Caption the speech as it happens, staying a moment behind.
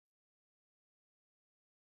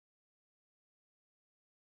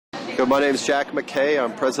My name is Jack McKay.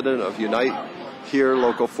 I'm president of Unite here,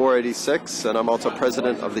 Local 486, and I'm also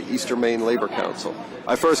president of the Eastern Maine Labor Council.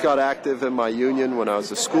 I first got active in my union when I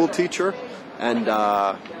was a school teacher, and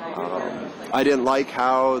I didn't like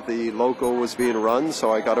how the local was being run,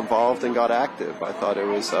 so I got involved and got active. I thought it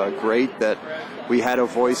was great that we had a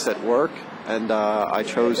voice at work, and I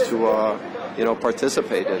chose to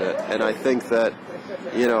participate in it. And I think that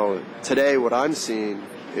today what I'm seeing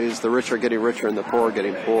is the rich are getting richer and the poor are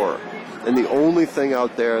getting poorer. And the only thing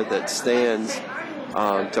out there that stands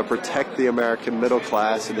to protect the American middle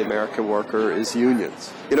class and the American worker is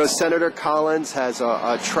unions. Senator Collins has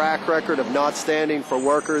a track record of not standing for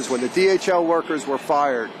workers. When the DHL workers were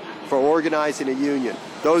fired for organizing a union,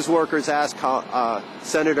 those workers asked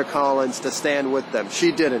Senator Collins to stand with them.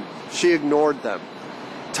 She didn't. She ignored them.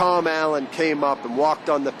 Tom Allen came up and walked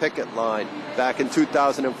on the picket line back in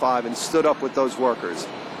 2005 and stood up with those workers.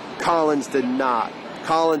 Collins did not.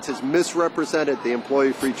 Collins has misrepresented the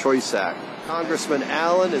Employee Free Choice Act. Congressman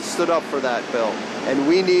Allen has stood up for that bill, and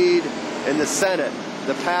we need in the Senate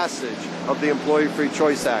the passage of the Employee Free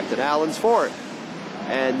Choice Act, and Allen's for it.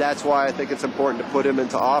 And that's why I think it's important to put him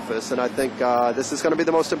into office, and I think this is going to be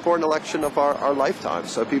the most important election of our lifetime.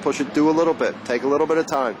 So people should do a little bit, take a little bit of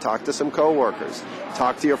time, talk to some coworkers,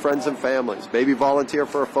 talk to your friends and families, maybe volunteer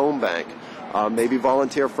for a phone bank. Maybe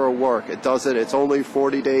volunteer for a work. It's only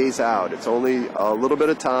 40 days out. It's only a little bit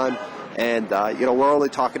of time. And, we're only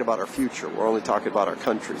talking about our future. We're only talking about our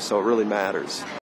country. So it really matters.